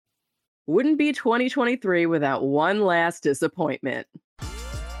Wouldn't be 2023 without one last disappointment.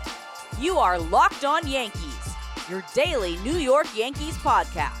 You are Locked On Yankees, your daily New York Yankees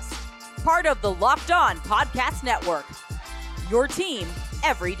podcast. Part of the Locked On Podcast Network, your team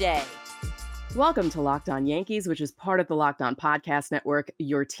every day. Welcome to Locked On Yankees, which is part of the Locked On Podcast Network,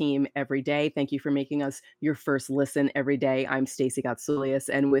 your team every day. Thank you for making us your first listen every day. I'm Stacey Gotsoulias,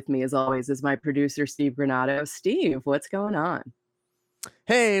 and with me, as always, is my producer, Steve Granado. Steve, what's going on?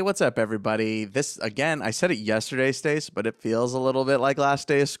 Hey, what's up, everybody? This, again, I said it yesterday, Stace, but it feels a little bit like last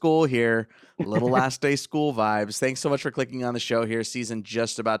day of school here. A little last day school vibes. Thanks so much for clicking on the show here. Season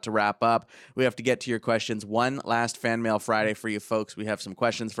just about to wrap up. We have to get to your questions. One last Fan Mail Friday for you folks. We have some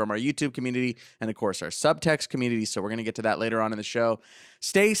questions from our YouTube community and, of course, our subtext community, so we're going to get to that later on in the show.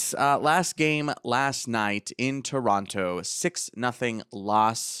 Stace, last game last night in Toronto, 6-0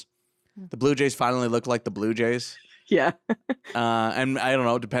 loss. The Blue Jays finally look like the Blue Jays. Yeah. And I don't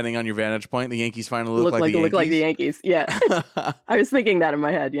know, depending on your vantage point, the Yankees finally look like the Yankees. Yeah. I was thinking that in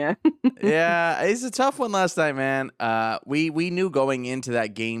my head. Yeah. Yeah. It's a tough one last night, man. We knew going into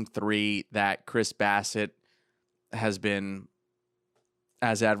that game 3 that Chris Bassett has been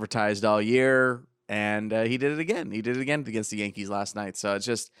as advertised all year. And he did it again. He did it again against the Yankees last night. So it's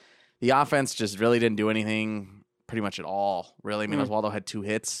just the offense just really didn't do anything pretty much at all. Really. I mean, Oswaldo had 2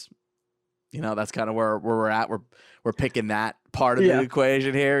 hits. You know, that's kind of where we're at. We're picking that part of the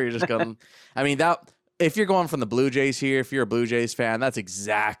equation here. You're just going, I mean, that if you're going from the Blue Jays here, if you're a Blue Jays fan, that's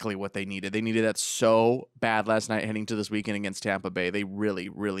exactly what they needed. They needed that so bad last night heading to this weekend against Tampa Bay. They really,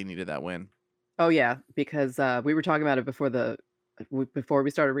 really needed that win. Oh, yeah, because we were talking about it before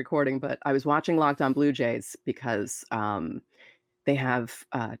we started recording, but I was watching Locked On Blue Jays because they have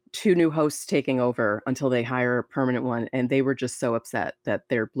 2 new hosts taking over until they hire a permanent one. And they were just so upset that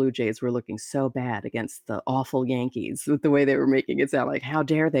their Blue Jays were looking so bad against the awful Yankees with the way they were making it sound like, how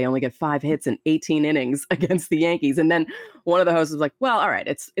dare they only get 5 hits in 18 innings against the Yankees. And then one of the hosts was like, well, all right,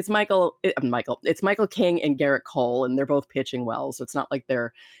 it's Michael King and Garrett Cole, and they're both pitching well. So it's not like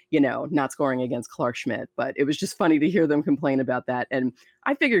they're, not scoring against Clark Schmidt. But it was just funny to hear them complain about that. And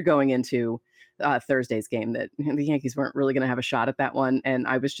I figured going into Thursday's game that the Yankees weren't really going to have a shot at that one. And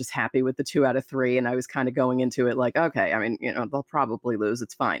I was just happy with the 2 out of 3. And I was kind of going into it like, okay, I mean, they'll probably lose.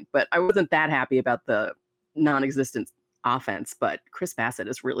 It's fine. But I wasn't that happy about the non-existent offense. But Chris Bassett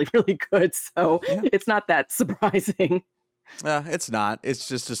is really, really good. So It's not that surprising. It's not. It's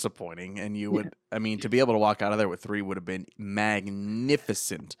just disappointing. And you would, I mean, to be able to walk out of there with 3 would have been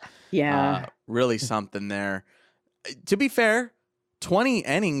magnificent. Yeah. Really something there. To be fair, 20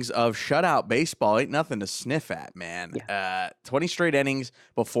 innings of shutout baseball ain't nothing to sniff at, man. Yeah. 20 straight innings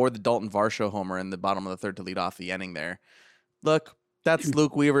before the Dalton Varsho homer in the bottom of the 3rd to lead off the inning there. Look, that's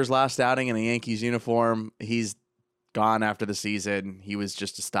Luke Weaver's last outing in a Yankees uniform. He's gone after the season. He was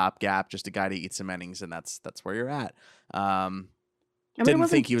just a stopgap, just a guy to eat some innings, and that's where you're at. Didn't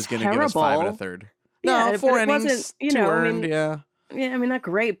think he was going to give us 5 1/3. Yeah, no, 4 innings, 2 earned, Yeah, I mean, not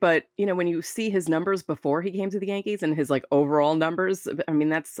great, but, when you see his numbers before he came to the Yankees and his, overall numbers, I mean,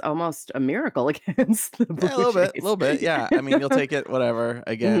 that's almost a miracle against the Blue Jays. A little bit, yeah. I mean, you'll take it, whatever.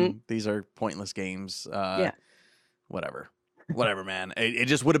 Again, these are pointless games. Whatever, man. It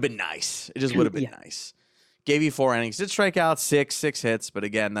just would have been nice. It just would have been nice. Gave you 4 innings. Did strike out 6 hits, but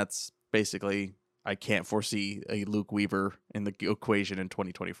again, that's basically, I can't foresee a Luke Weaver in the equation in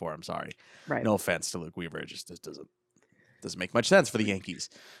 2024. I'm sorry. Right. No offense to Luke Weaver. It just doesn't make much sense for the Yankees.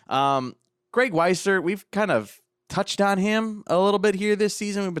 Greg Weissert, we've kind of touched on him a little bit here this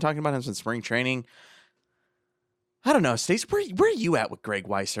season. We've been talking about him since spring training. I don't know, Stace, where are you at with Greg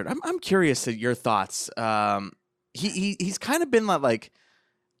Weissert? I'm curious at your thoughts. He's kind of been like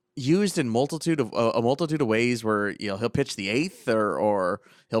used in a multitude of ways where he'll pitch the 8th or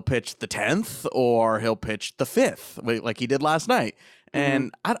he'll pitch the 10th or he'll pitch the 5th like he did last night.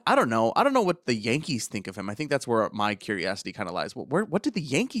 And I don't know. I don't know what the Yankees think of him. I think that's where my curiosity kind of lies. What did the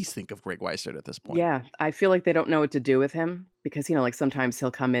Yankees think of Greg Weissert at this point? Yeah, I feel like they don't know what to do with him because, sometimes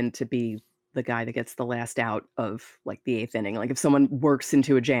he'll come in to be the guy that gets the last out of the 8th inning. Like if someone works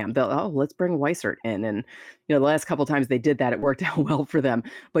into a jam, let's bring Weissert in. And, the last couple of times they did that, it worked out well for them.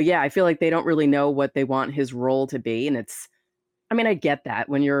 But yeah, I feel like they don't really know what they want his role to be. And I get that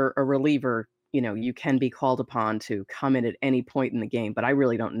when you're a reliever, you can be called upon to come in at any point in the game, but I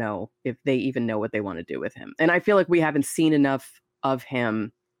really don't know if they even know what they want to do with him. And I feel like we haven't seen enough of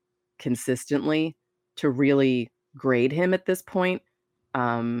him consistently to really grade him at this point.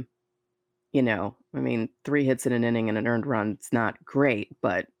 3 hits in an inning and an earned run, it's not great,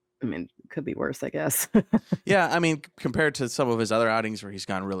 but I mean, could be worse, I guess. Yeah, I mean, compared to some of his other outings where he's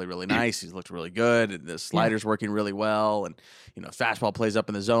gone really, really nice, he's looked really good, and the Yeah. slider's working really well, and fastball plays up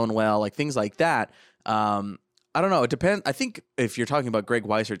in the zone well, like things like that. I don't know. It depends. I think if you're talking about Greg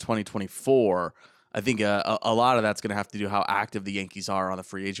Weisser 2024, I think a lot of that's going to have to do how active the Yankees are on the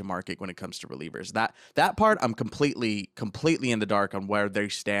free agent market when it comes to relievers. That part, I'm completely in the dark on where they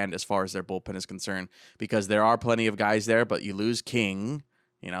stand as far as their bullpen is concerned, because there are plenty of guys there, but you lose King.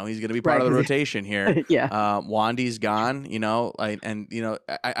 He's going to be part of the rotation here. Yeah. Wandy's gone,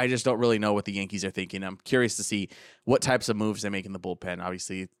 I just don't really know what the Yankees are thinking. I'm curious to see what types of moves they make in the bullpen.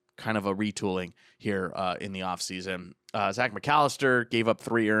 Obviously, kind of a retooling here in the offseason. Zach McAllister gave up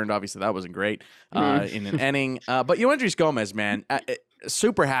 3 earned. Obviously, that wasn't great in an inning. But Yoendrys Gomez, man,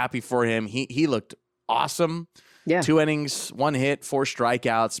 super happy for him. He looked awesome. Yeah. 2 innings, 1 hit, 4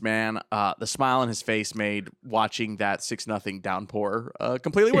 strikeouts, man. The smile on his face made watching that 6-0 downpour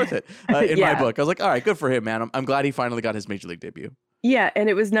completely worth it in my book. I was like, all right, good for him, man. I'm glad he finally got his major league debut. Yeah, and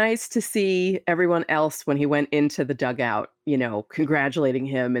it was nice to see everyone else when he went into the dugout, congratulating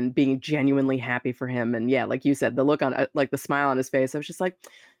him and being genuinely happy for him. And yeah, like you said, the look on, like the smile on his face, I was just like,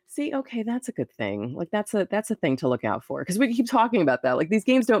 see, okay, that's a good thing. Like that's a thing to look out for, because we keep talking about that. Like these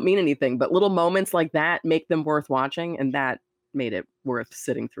games don't mean anything, but little moments like that make them worth watching, and that made it worth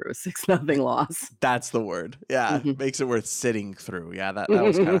sitting through a 6-0 loss. That's the word. Yeah, makes it worth sitting through. Yeah, that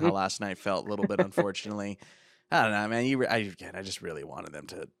was kind of how last night felt a little bit, unfortunately. I don't know, man. I just really wanted them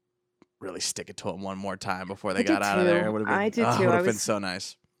to really stick it to him one more time before they got out of there. It would have been, I did too. It would have been so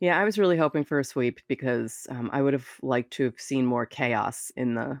nice. Yeah, I was really hoping for a sweep, because I would have liked to have seen more chaos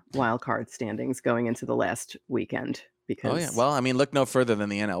in the wild card standings going into the last weekend. Because, oh yeah, well, I mean, look no further than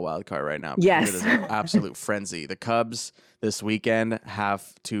the NL wild card right now. Yes, it is an absolute frenzy. The Cubs this weekend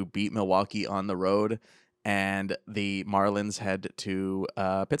have to beat Milwaukee on the road, and the Marlins head to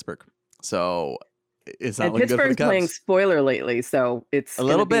Pittsburgh. So it's not looking good for the Pittsburgh's Cubs. playing spoiler lately, so it's a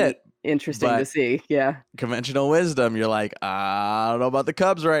little bit interesting to see. Yeah, conventional wisdom. You're like, I don't know about the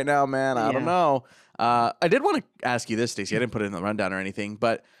Cubs right now, man. I don't know. I did want to ask you this, Stacey. I didn't put it in the rundown or anything,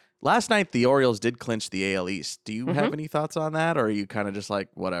 but last night the Orioles did clinch the AL East. Do you have any thoughts on that, or are you kind of just like,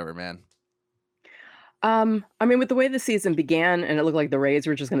 whatever, man? I mean, with the way the season began, and it looked like the Rays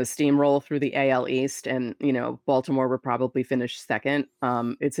were just going to steamroll through the AL East, and Baltimore would probably finish second.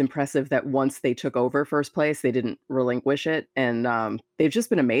 It's impressive that once they took over first place, they didn't relinquish it, and they've just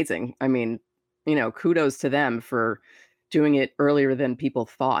been amazing. I mean, kudos to them for doing it earlier than people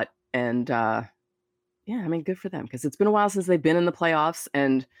thought, and yeah, I mean, good for them, because it's been a while since they've been in the playoffs,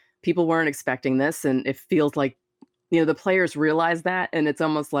 and people weren't expecting this, and it feels like the players realize that, and it's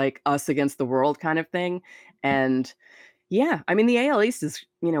almost like us against the world kind of thing. And yeah, I mean, the AL East is,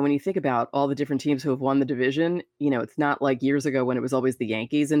 when you think about all the different teams who have won the division, it's not like years ago when it was always the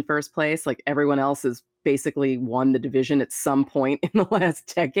Yankees in first place. Like everyone else has basically won the division at some point in the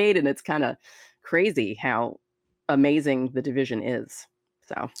last decade. And it's kind of crazy how amazing the division is.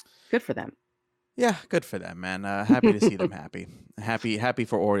 So good for them. Yeah, good for them, man. Happy to see them happy. Happy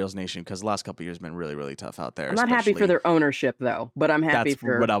for Orioles Nation, because the last couple of years have been really, really tough out there. I'm not happy for their ownership, though, but I'm happy that's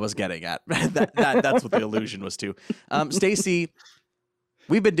for what I was getting at. That's what the illusion was too. Stacey,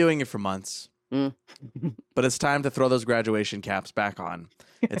 we've been doing it for months, but it's time to throw those graduation caps back on.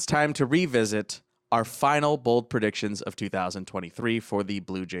 It's time to revisit our final bold predictions of 2023 for the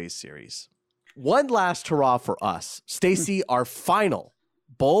Blue Jays series. One last hurrah for us. Stacey, our final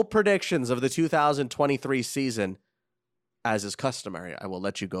bold predictions of the 2023 season. As is customary, I will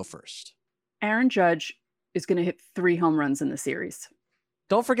let you go first. Aaron Judge is going to hit 3 home runs in the series.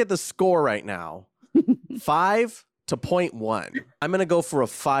 Don't forget the score right now. 5-1. I'm going to go for a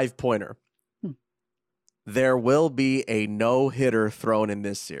 5-pointer. There will be a no-hitter thrown in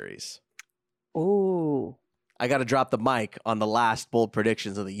this series. Oh. I got to drop the mic on the last bold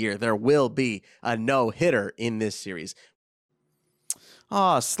predictions of the year. There will be a no-hitter in this series.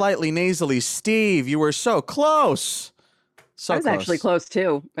 Slightly nasally, Steve, you were so close. I was actually close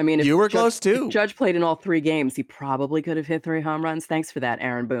too. I mean, if you were close too. If Judge played in all 3 games, he probably could have hit 3 home runs. Thanks for that,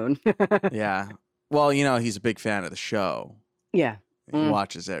 Aaron Boone. Yeah. Well, he's a big fan of the show. Yeah. He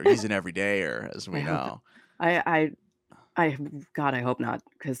watches it. He's an everydayer, as we know. God, I hope not,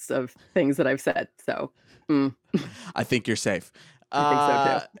 because of things that I've said. So I think you're safe.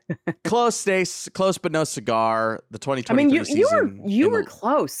 I think so too. Close, Stace. Close, but no cigar. The 2023 I mean, season. you were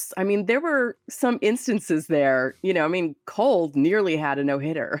close. I mean, there were some instances there. I mean, Cole nearly had a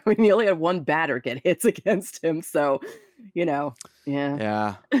no-hitter. I mean, he only had 1 batter get hits against him. So, yeah.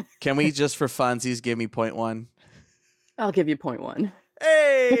 Yeah. Can we just for funsies give me 0.1? I'll give you 0.1.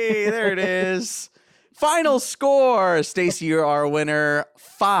 Hey, there it is. Final score, Stacy, you're our winner,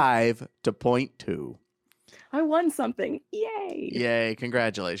 5-2. I won something. Yay. Yay,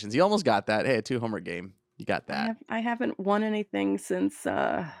 congratulations. You almost got that. Hey, a 2-homer game. You got that. I haven't won anything since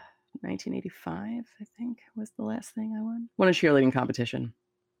 1985, I think was the last thing I won. Won a cheerleading competition.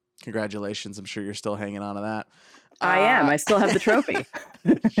 Congratulations. I'm sure you're still hanging on to that. I am. I still have the trophy.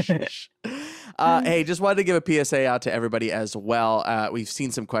 Hey, just wanted to give a PSA out to everybody as well. We've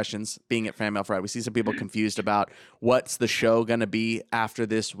seen some questions being at Fan Mail Friday. We see some people confused about what's the show going to be after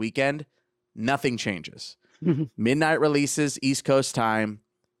this weekend. Nothing changes. Midnight releases, East Coast time,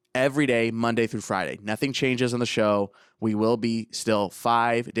 every day, Monday through Friday. Nothing changes on the show. We will be still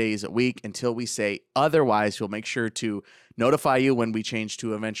 5 days a week until we say otherwise. We'll make sure to notify you when we change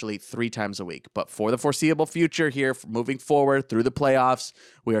to eventually 3 times a week. But for the foreseeable future here, moving forward through the playoffs,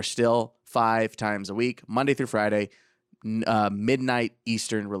 we are still 5 times a week, Monday through Friday, midnight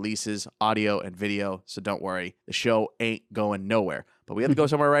Eastern releases, audio and video. So don't worry, the show ain't going nowhere. But we have to go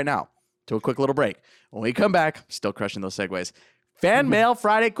somewhere right now to a quick little break. When we come back, still crushing those segues. Fan Mail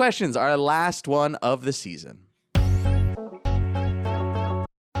Friday questions, our last one of the season.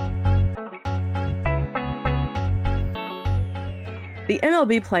 The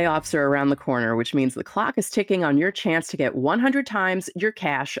MLB playoffs are around the corner, which means the clock is ticking on your chance to get 100 times your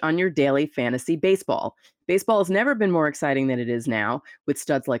cash on your daily fantasy baseball. Baseball has never been more exciting than it is now, with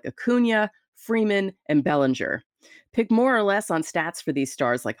studs like Acuna, Freeman, and Bellinger. Pick more or less on stats for these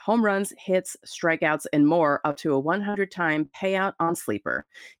stars like home runs, hits, strikeouts, and more up to a 100-time payout on Sleeper.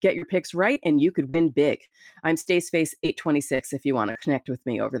 Get your picks right and you could win big. I'm StaceFace826 if you want to connect with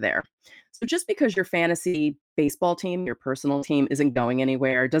me over there. So just because your fantasy baseball team, your personal team, isn't going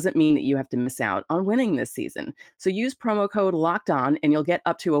anywhere doesn't mean that you have to miss out on winning this season. So use promo code LOCKEDON and you'll get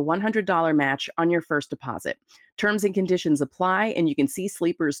up to a $100 match on your first deposit. Terms and conditions apply, and you can see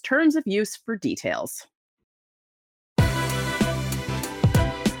Sleeper's terms of use for details.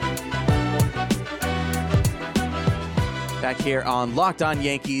 Back here on Locked On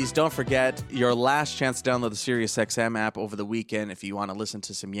Yankees. Don't forget your last chance to download the SiriusXM app over the weekend if you want to listen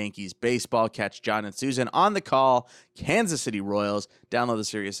to some Yankees baseball. Catch John and Susan on the call, Kansas City Royals. Download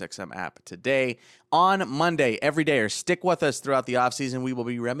the SiriusXM app today. On Monday, every day, or stick with us throughout the offseason, we will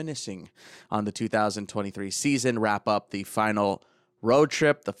be reminiscing on the 2023 season, wrap up the final road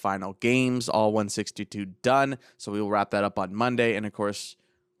trip, the final games, all 162 done. So we will wrap that up on Monday. And of course,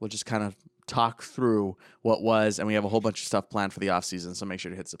 we'll just kind of talk through what was, and we have a whole bunch of stuff planned for the offseason, so make sure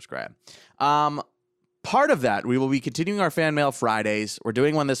to hit subscribe. Part of that, we will be continuing our Fan Mail Fridays. We're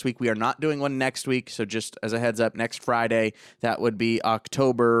doing one this week. We are not doing one next week, so just as a heads up, next Friday, that would be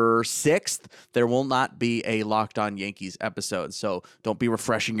October 6th, there will not be a Locked On Yankees episode, so don't be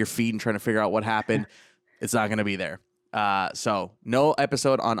refreshing your feed and trying to figure out what happened. It's not going to be there. So no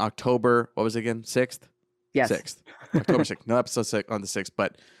episode on October, what was it again, 6th? Yes. 6th. October 6th. No episode on the 6th,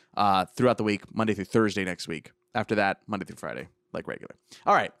 but throughout the week, Monday through Thursday next week. After that, Monday through Friday, like regular.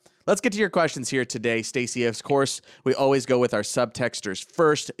 All right, let's get to your questions here today. Stacey, of course, we always go with our subtexters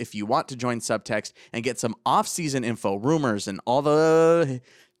first. If you want to join Subtext and get some off-season info, rumors, and all the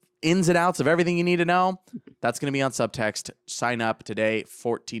ins and outs of everything you need to know, that's going to be on Subtext. Sign up today,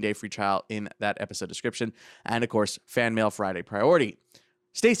 14-day free trial in that episode description. And, of course, Fan Mail Friday priority.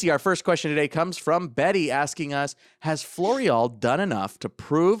 Stacey, our first question today comes from Betty asking us, has Florial done enough to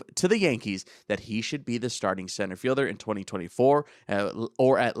prove to the Yankees that he should be the starting center fielder in 2024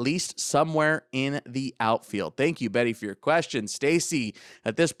 or at least somewhere in the outfield? Thank you, Betty, for your question. Stacey,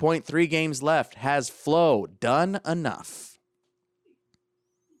 at this point, 3 games left. Has Flo done enough?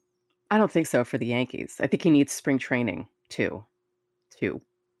 I don't think so for the Yankees. I think he needs spring training too to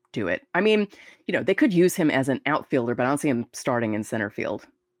do it. I mean, they could use him as an outfielder, but I don't see him starting in center field.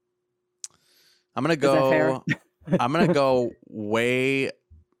 I'm gonna go. Is that fair? I'm gonna go way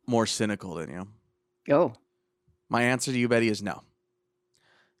more cynical than you. Oh, My answer to you, Betty, is no.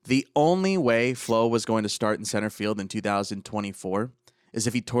 The only way Flo was going to start in center field in 2024 is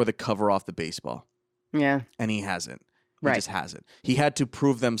if he tore the cover off the baseball, yeah. and he hasn't. He Right. just hasn't. He had to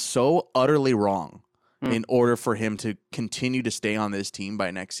prove them so utterly wrong in order for him to continue to stay on this team by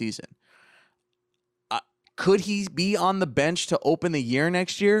next season. Could he be on the bench to open the year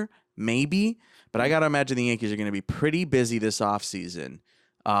next year? Maybe. But I got to imagine the Yankees are going to be pretty busy this offseason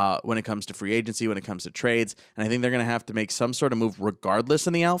when it comes to free agency, when it comes to trades. And I think they're going to have to make some sort of move regardless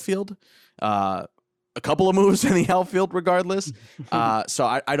in the outfield. A couple of moves in the outfield regardless.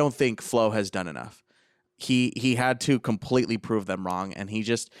 So I don't think Flo has done enough. He had to completely prove them wrong, and he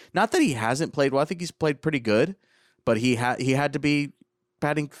just, not that he hasn't played well. I think he's played pretty good, but he had to be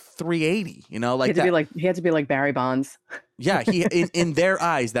batting 380. Like he had to be like Barry Bonds. Yeah, he in their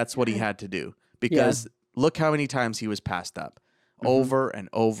eyes, that's what he had to do. because look how many times he was passed up over and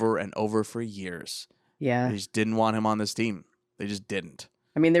over and over for years. Yeah. They just didn't want him on this team. They just didn't.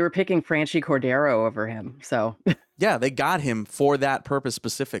 I mean, they were picking Franchi Cordero over him. So, Yeah, they got him for that purpose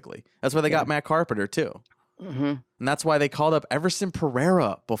specifically. That's why they got Matt Carpenter too. mm-hmm. And that's why they called up Everson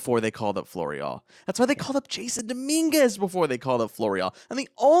Pereira before they called up Florial. That's why they called up Jason Dominguez before they called up Florial. And the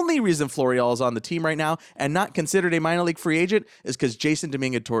only reason Florial is on the team right now and not considered a minor league free agent is because Jason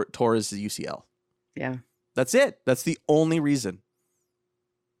Dominguez tore his UCL. Yeah. That's it. That's the only reason.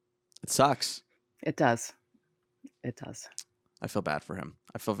 It sucks. It does. It does. I feel bad for him.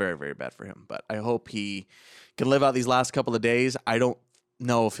 I feel very, very bad for him. But I hope he can live out these last couple of days. I don't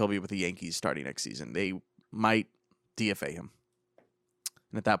know if he'll be with the Yankees starting next season. They might DFA him.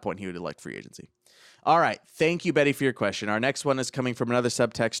 And at that point, he would elect free agency. All right. Thank you, Betty, for your question. Our next one is coming from another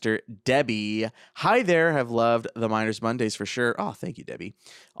subtexter, Debbie. Hi there. Have loved the Miners Mondays for sure. Oh, thank you, Debbie.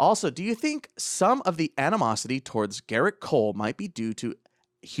 Also, do you think some of the animosity towards Garrett Cole might be due to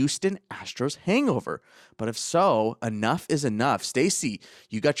Houston Astros hangover? But if so, enough is enough. Stacy,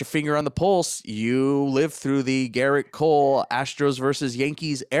 you got your finger on the pulse. You lived through the Garrett Cole Astros versus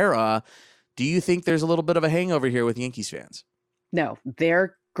Yankees era. Do you think there's a little bit of a hangover here with Yankees fans? No,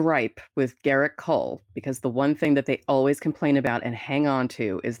 their gripe with Garrett Cole, because the one thing that they always complain about and hang on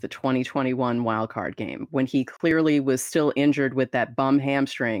to is the 2021 wildcard game, when he clearly was still injured with that bum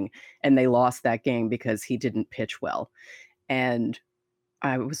hamstring and they lost that game because he didn't pitch well. And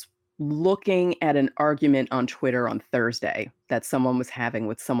I was looking at an argument on Twitter on Thursday that someone was having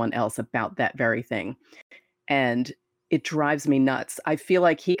with someone else about that very thing. And it drives me nuts. I feel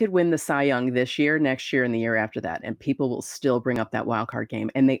like he could win the Cy Young this year, next year, and the year after that, and people will still bring up that wild card game.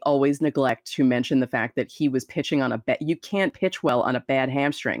 And they always neglect to mention the fact that he was pitching on you can't pitch well on a bad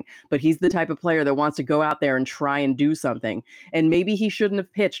hamstring, but he's the type of player that wants to go out there and try and do something. And maybe he shouldn't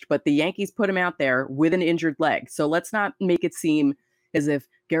have pitched, but the Yankees put him out there with an injured leg. So let's not make it seem as if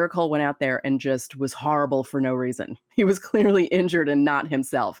Garrett Cole went out there and just was horrible for no reason. He was clearly injured and not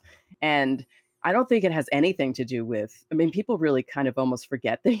himself. And I don't think it has anything to do with, I mean, people really kind of almost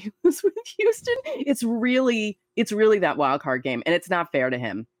forget that he was with Houston. It's really that wild card game, and it's not fair to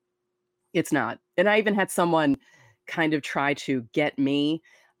him. It's not. And I even had someone kind of try to get me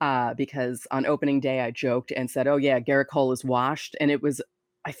because on opening day I joked and said, oh yeah, Garrett Cole is washed. And it was,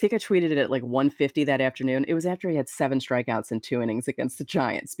 I think I tweeted it at like 1:50 that afternoon. It was after he had 7 strikeouts in 2 innings against the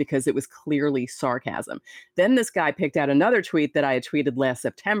Giants, because it was clearly sarcasm. Then this guy picked out another tweet that I had tweeted last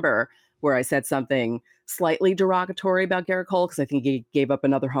September where I said something slightly derogatory about Garrett Cole, because I think he gave up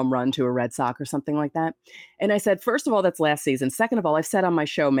another home run to a Red Sox or something like that. And I said, first of all, that's last season. Second of all, I've said on my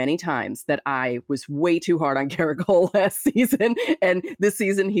show many times that I was way too hard on Garrett Cole last season. And this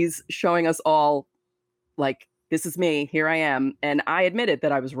season, he's showing us all, like, this is me, here I am. And I admitted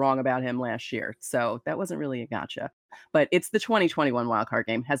that I was wrong about him last year. So that wasn't really a gotcha. But it's the 2021 wildcard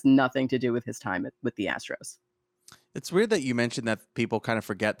game. Has nothing to do with his time with the Astros. It's weird that you mentioned that people kind of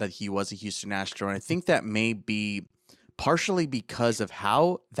forget that he was a Houston Astro. And I think that may be partially because of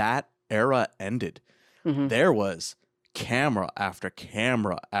how that era ended. Mm-hmm. There was camera after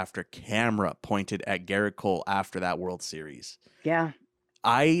camera after camera pointed at Garrett Cole after that World Series. Yeah.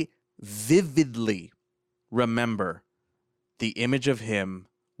 I vividly remember the image of him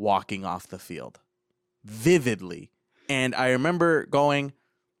walking off the field. Vividly. And I remember going,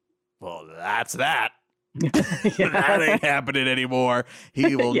 well, that's that. That ain't happening anymore.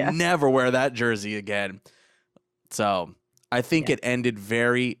 He will never wear that jersey again. So I think it ended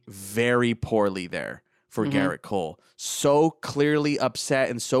very, very poorly there for Garrett Cole. So clearly upset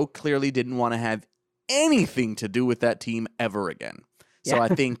and so clearly didn't want to have anything to do with that team ever again. So I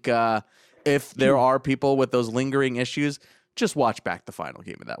think if there are people with those lingering issues, just watch back the final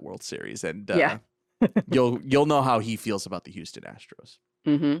game of that World Series, and you'll know how he feels about the Houston Astros.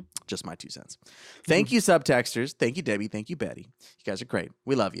 Mm-hmm. Just my 2 cents. Thank you, subtexters. Thank you, Debbie. Thank you, Betty. You guys are great.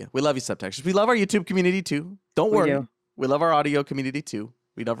 We love you. We love you, subtexters. We love our YouTube community too. Don't worry. We love our audio community too.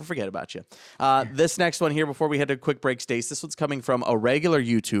 We never forget about you. This next one here, before we head to a quick break, Stace, this one's coming from a regular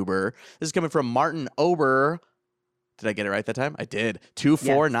YouTuber. This is coming from Martin Ober. Did I get it right that time? I did.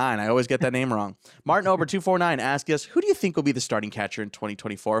 249. I always get that name wrong. Martin Ober 249 asked us, who do you think will be the starting catcher in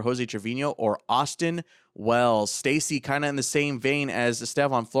 2024, Jose Trevino or Austin Wells? Stacy, kind of in the same vein as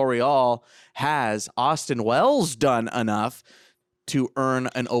Estevan Florial, has Austin Wells done enough to earn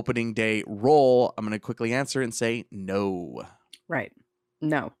an opening day role? I'm going to quickly answer and say no. Right.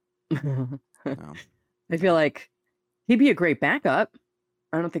 No. No. I feel like he'd be a great backup.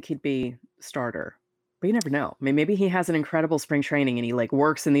 I don't think he'd be starter. But you never know. I mean, maybe he has an incredible spring training and he like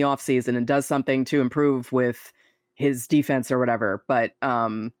works in the off season and does something to improve with his defense or whatever. But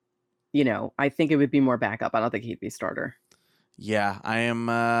I think it would be more backup. I don't think he'd be starter. Yeah, I am.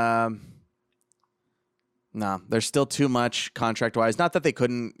 No, there's still too much contract wise. Not that they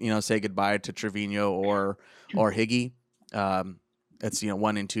couldn't, say goodbye to Trevino or Higgy. It's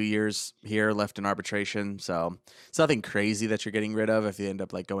 1 and 2 years here left in arbitration, so it's nothing crazy that you're getting rid of if you end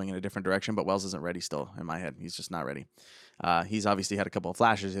up like going in a different direction. But Wells isn't ready still in my head. He's just not ready. He's obviously had a couple of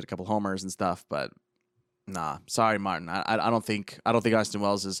flashes, hit a couple homers and stuff, but nah. Sorry, Martin. I don't think Austin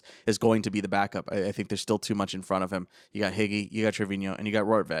Wells is going to be the backup. I think there's still too much in front of him. You got Higgy, you got Trevino, and you got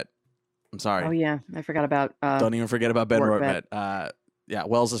Rortvedt. I'm sorry. Oh yeah, I forgot about. Don't even forget about Ben Rortvedt. Rortvedt. Yeah,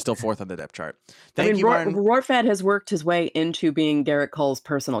 Wells is still 4th on the depth chart. Thank you, Martin. Martin. Rortvedt has worked his way into being Garrett Cole's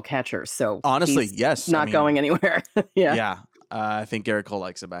personal catcher, so Honestly, he's yes. not going anywhere. Yeah. Yeah. I think Garrett Cole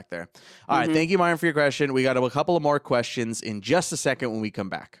likes it back there. All right. Thank you, Martin, for your question. We got a couple of more questions in just a second when we come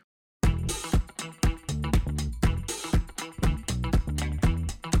back.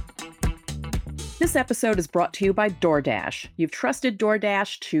 This episode is brought to you by DoorDash. You've trusted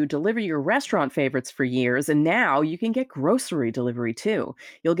DoorDash to deliver your restaurant favorites for years, and now you can get grocery delivery too.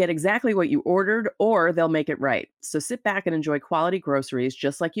 You'll get exactly what you ordered, or they'll make it right. So sit back and enjoy quality groceries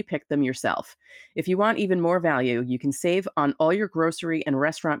just like you picked them yourself. If you want even more value, you can save on all your grocery and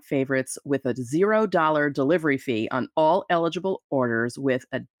restaurant favorites with a $0 delivery fee on all eligible orders with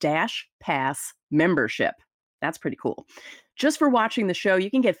a Dash Pass membership. That's pretty cool. Just for watching the show,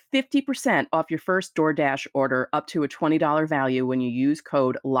 you can get 50% off your first DoorDash order up to a $20 value when you use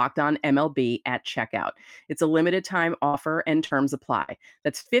code LOCKEDONMLB at checkout. It's a limited time offer and terms apply.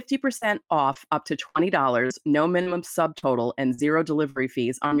 That's 50% off up to $20, no minimum subtotal, and 0 delivery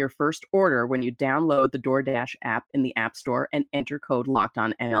fees on your first order when you download the DoorDash app in the App Store and enter code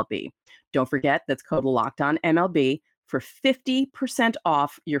LOCKEDONMLB. Don't forget, that's code LOCKEDONMLB for 50%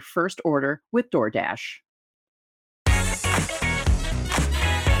 off your first order with DoorDash.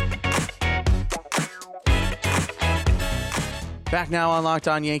 Back now on Locked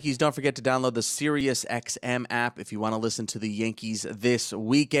On Yankees. Don't forget to download the Sirius XM app if you want to listen to the Yankees this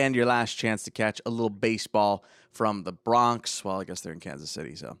weekend. Your last chance to catch a little baseball from the Bronx. Well, I guess they're in Kansas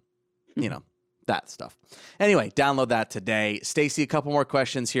City, so, that stuff. Anyway, download that today. Stacy, a couple more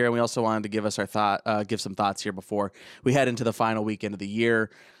questions here, and we also wanted to give us give some thoughts here before we head into the final weekend of the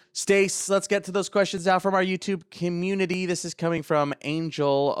year. Stace, let's get to those questions now from our YouTube community. This is coming from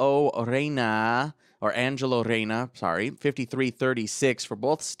Angelo Reina, 5336 for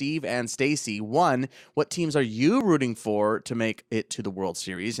both Steve and Stacy. 1, what teams are you rooting for to make it to the World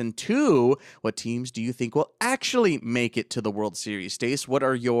Series? And 2, what teams do you think will actually make it to the World Series? Stace, what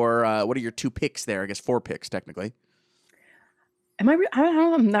are your 2 picks there? I guess 4 picks technically. I don't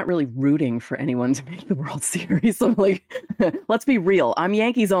know. I'm not really rooting for anyone to make the World Series. I'm like, let's be real. I'm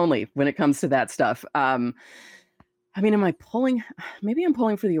Yankees only when it comes to that stuff. Am I pulling? Maybe I'm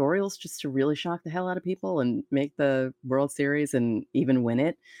pulling for the Orioles just to really shock the hell out of people and make the World Series and even win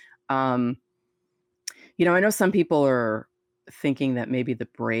it. I know some people are thinking that maybe the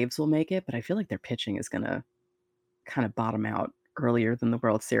Braves will make it, but I feel like their pitching is going to kind of bottom out earlier than the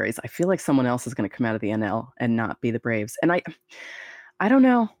World Series. I feel like someone else is going to come out of the NL and not be the Braves. And I don't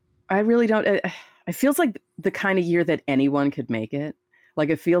know. I really don't. It feels like the kind of year that anyone could make it. Like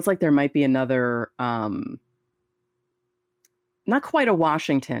it feels like there might be another, not quite a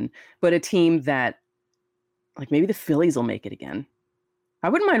Washington, but a team that like maybe the Phillies will make it again. I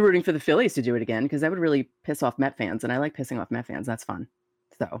wouldn't mind rooting for the Phillies to do it again because that would really piss off Met fans. And I like pissing off Met fans. That's fun.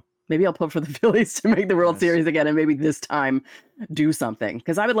 So maybe I'll pull for the Phillies to make the World Series again and maybe this time do something.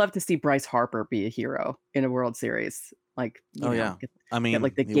 Because I would love to see Bryce Harper be a hero in a World Series. Like, get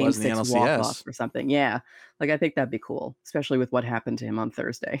like the Game 6 walk-off or something. Yeah. Like, I think that'd be cool, especially with what happened to him on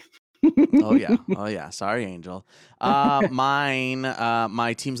Thursday. Oh yeah. Sorry, Angel.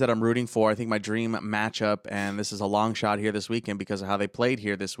 My teams that I'm rooting for, I think my dream matchup, and this is a long shot here this weekend because of how they played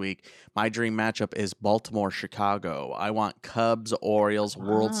here this week. My dream matchup is Baltimore-Chicago. I want Cubs-Orioles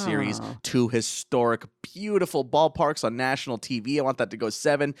World Series, 2 historic, beautiful ballparks on national TV. I want that to go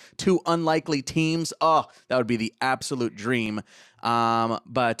 7, 2 unlikely teams. Oh, that would be the absolute dream.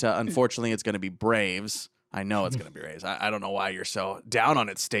 But unfortunately, it's going to be Braves. I know it's going to be Braves. I don't know why you're so down on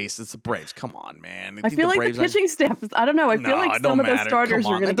it, Stace. It's the Braves. Come on, man. I feel like the pitching staff, I don't know. I feel like some of those starters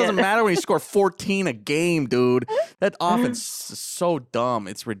are going to get... It doesn't matter when you score 14 a game, dude. That offense is so dumb.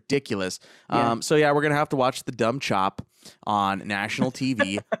 It's ridiculous. Yeah. We're going to have to watch the dumb chop on national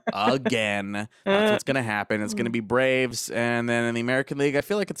TV again. That's what's going to happen. It's going to be Braves. And then in the American League, I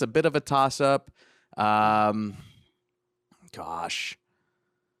feel like it's a bit of a toss-up. Gosh.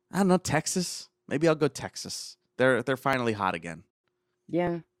 I don't know, Texas. Maybe I'll go Texas. They're finally hot again.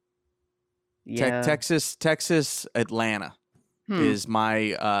 Yeah. Texas, Atlanta. is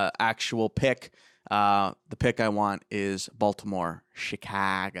my actual pick. The pick I want is Baltimore,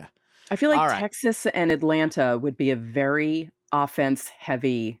 Chicago. I feel like All right. Texas and Atlanta would be a very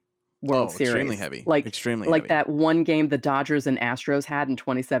offense-heavy World Series. Extremely heavy. Like Extremely like heavy. that one game the Dodgers and Astros had in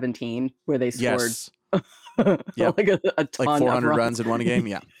 2017 where they scored Yes. Yep. like a ton Like 400 of runs in one game.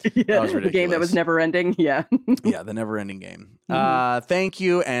 Yeah. Yeah, That was the game that was ridiculous. never ending. Yeah. Yeah, the never-ending game. Mhm. Thank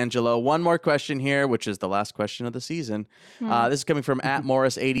you, Angelo. One more question here, which is the last question of the season. This is coming from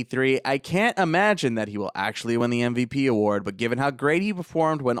 @Morris83. I can't imagine that he will actually win the MVP award, but given how great he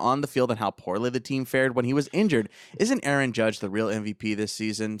performed when on the field and how poorly the team fared when he was injured, isn't Aaron Judge the real MVP this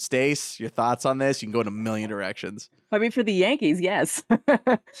season? Stace, your thoughts on this? You can go in a million directions. I mean, for the Yankees, yes.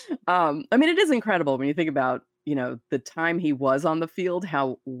 I mean, it is incredible when you think about, the time he was on the field,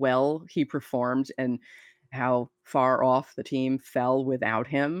 how well he performed, and how far off the team fell without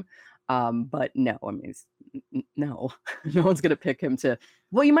him. But no, I mean, no, no one's going to pick him to.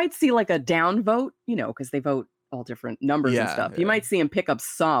 Well, you might see like a down vote, because they vote all different numbers and Yeah, stuff. You yeah. might see him pick up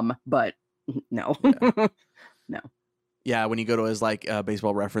some, but no, no. Yeah, when you go to his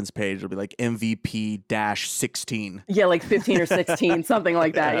baseball reference page, it'll be like MVP-16. Yeah, like 15 or 16, something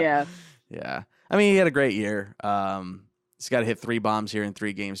like that. Yeah. Yeah. I mean, he had a great year. He's got to hit 3 bombs here in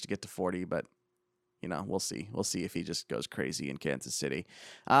 3 games to get to 40, but we'll see. We'll see if he just goes crazy in Kansas City.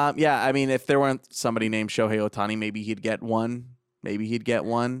 Yeah, I mean, if there weren't somebody named Shohei Ohtani, maybe he'd get one.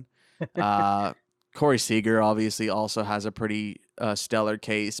 Corey Seager obviously also has a pretty stellar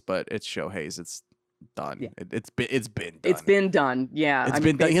case, but it's Shohei's. It's done. Yeah. It's been done. It's been done. Yeah. It's I been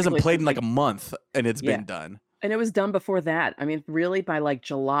mean, done. He hasn't basically played in since, like a month, and it's Yeah. been done. And it was done before that. I mean, really, by like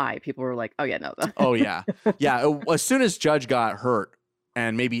July, people were like, "Oh yeah, no." Oh yeah, yeah. As soon as Judge got hurt,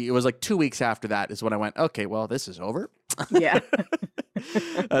 and maybe it was like 2 weeks after that, is when I went, "Okay, well, this is over." Yeah.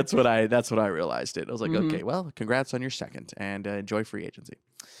 That's what I realized. I was like, Mhm. "Okay, well, congrats on your second, and enjoy free agency."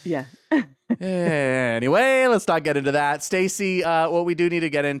 Yeah. Anyway, let's not get into that. Stacy, what we do need to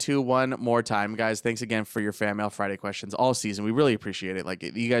get into one more time, guys. Thanks again for your Fan Mail Friday questions all season. We really appreciate it. Like,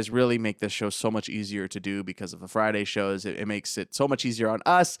 you guys really make this show so much easier to do because of the Friday shows. It makes it so much easier on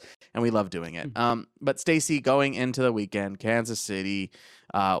us, and we love doing it. But Stacy, going into the weekend, Kansas City,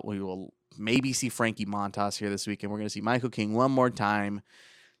 we will maybe see Frankie Montas here this weekend. We're going to see Michael King one more time.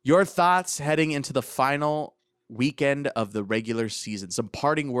 Your thoughts heading into the final weekend of the regular season. Some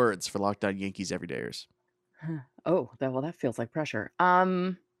parting words for Locked On Yankees everydayers. Oh, that feels like pressure.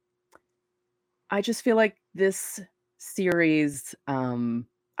 I just feel like this series,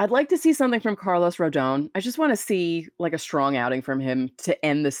 I'd like to see something from Carlos Rodon. I just want to see like a strong outing from him to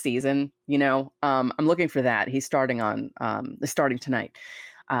end the season. I'm looking for that. He's starting tonight.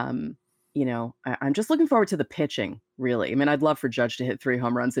 I'm just looking forward to the pitching, really. I mean, I'd love for Judge to hit 3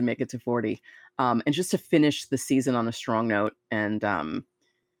 home runs and make it to 40, and just to finish the season on a strong note and,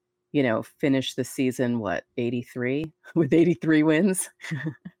 finish the season, 83 with 83 wins.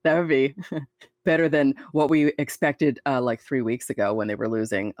 That would be better than what we expected, like 3 weeks ago when they were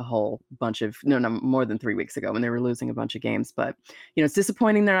losing a whole bunch of, no, more than 3 weeks ago when they were losing a bunch of games. But, it's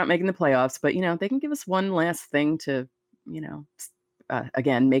disappointing they're not making the playoffs, but, they can give us one last thing to,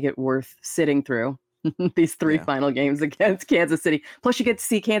 again, make it worth sitting through these 3 final games against Kansas City. Plus, you get to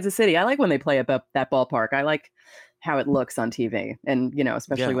see Kansas City. I like when they play at that ballpark. I like how it looks on TV, and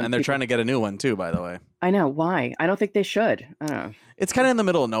especially when and they're trying to get a new one too. By the way, I know why. I don't think they should. I don't know. It's kind of in the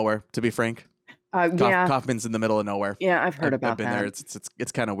middle of nowhere, to be frank. Yeah, Kaufman's in the middle of nowhere. yeah, I've heard about I've been that. there.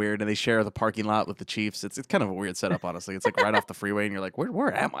 It's kind of weird, and they share the parking lot with the Chiefs. It's kind of a weird setup, honestly. It's like right off the freeway, and you're like,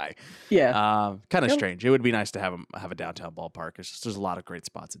 where am I? Yeah, kind of Yep. strange. It would be nice to have a downtown ballpark. There's a lot of great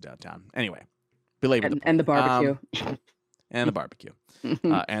spots in downtown. Anyway, belabored and the barbecue. and the barbecue,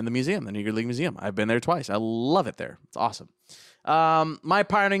 and the museum, the New York League Museum. I've been there twice. I love it there. It's awesome. My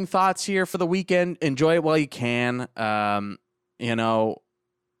parting thoughts here for the weekend: enjoy it while you can.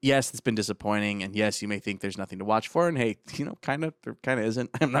 Yes, it's been disappointing, and yes, you may think there's nothing to watch for, and hey, there kind of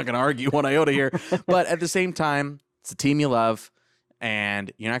isn't. I'm not going to argue one iota here, but at the same time, it's a team you love,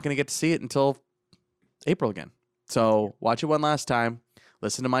 and you're not going to get to see it until April again. So watch it one last time.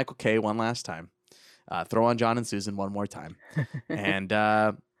 Listen to Michael K one last time. Throw on John and Susan one more time, and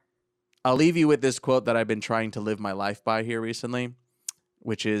I'll leave you with this quote that I've been trying to live my life by here recently,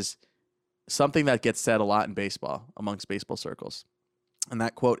 which is something that gets said a lot in baseball, amongst baseball circles. And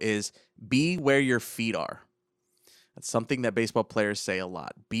that quote is, "Be where your feet are." That's something that baseball players say a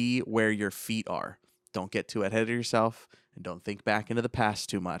lot. Be where your feet are. Don't get too ahead of yourself, and don't think back into the past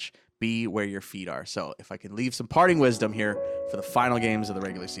too much. Be where your feet are. So if I can leave some parting wisdom here for the final games of the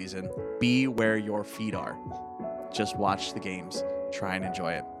regular season, be where your feet are. Just watch the games try and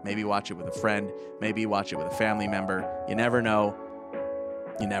enjoy it. Maybe watch it with a friend. Maybe watch it with a family member. You never know.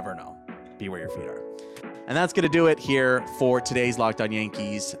 You never know. Be where your feet are. And that's going to do it here for today's Locked On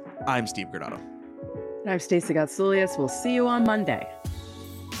Yankees. I'm Steve Granado. And I'm Stacey Gotsoulias. We'll see you on Monday.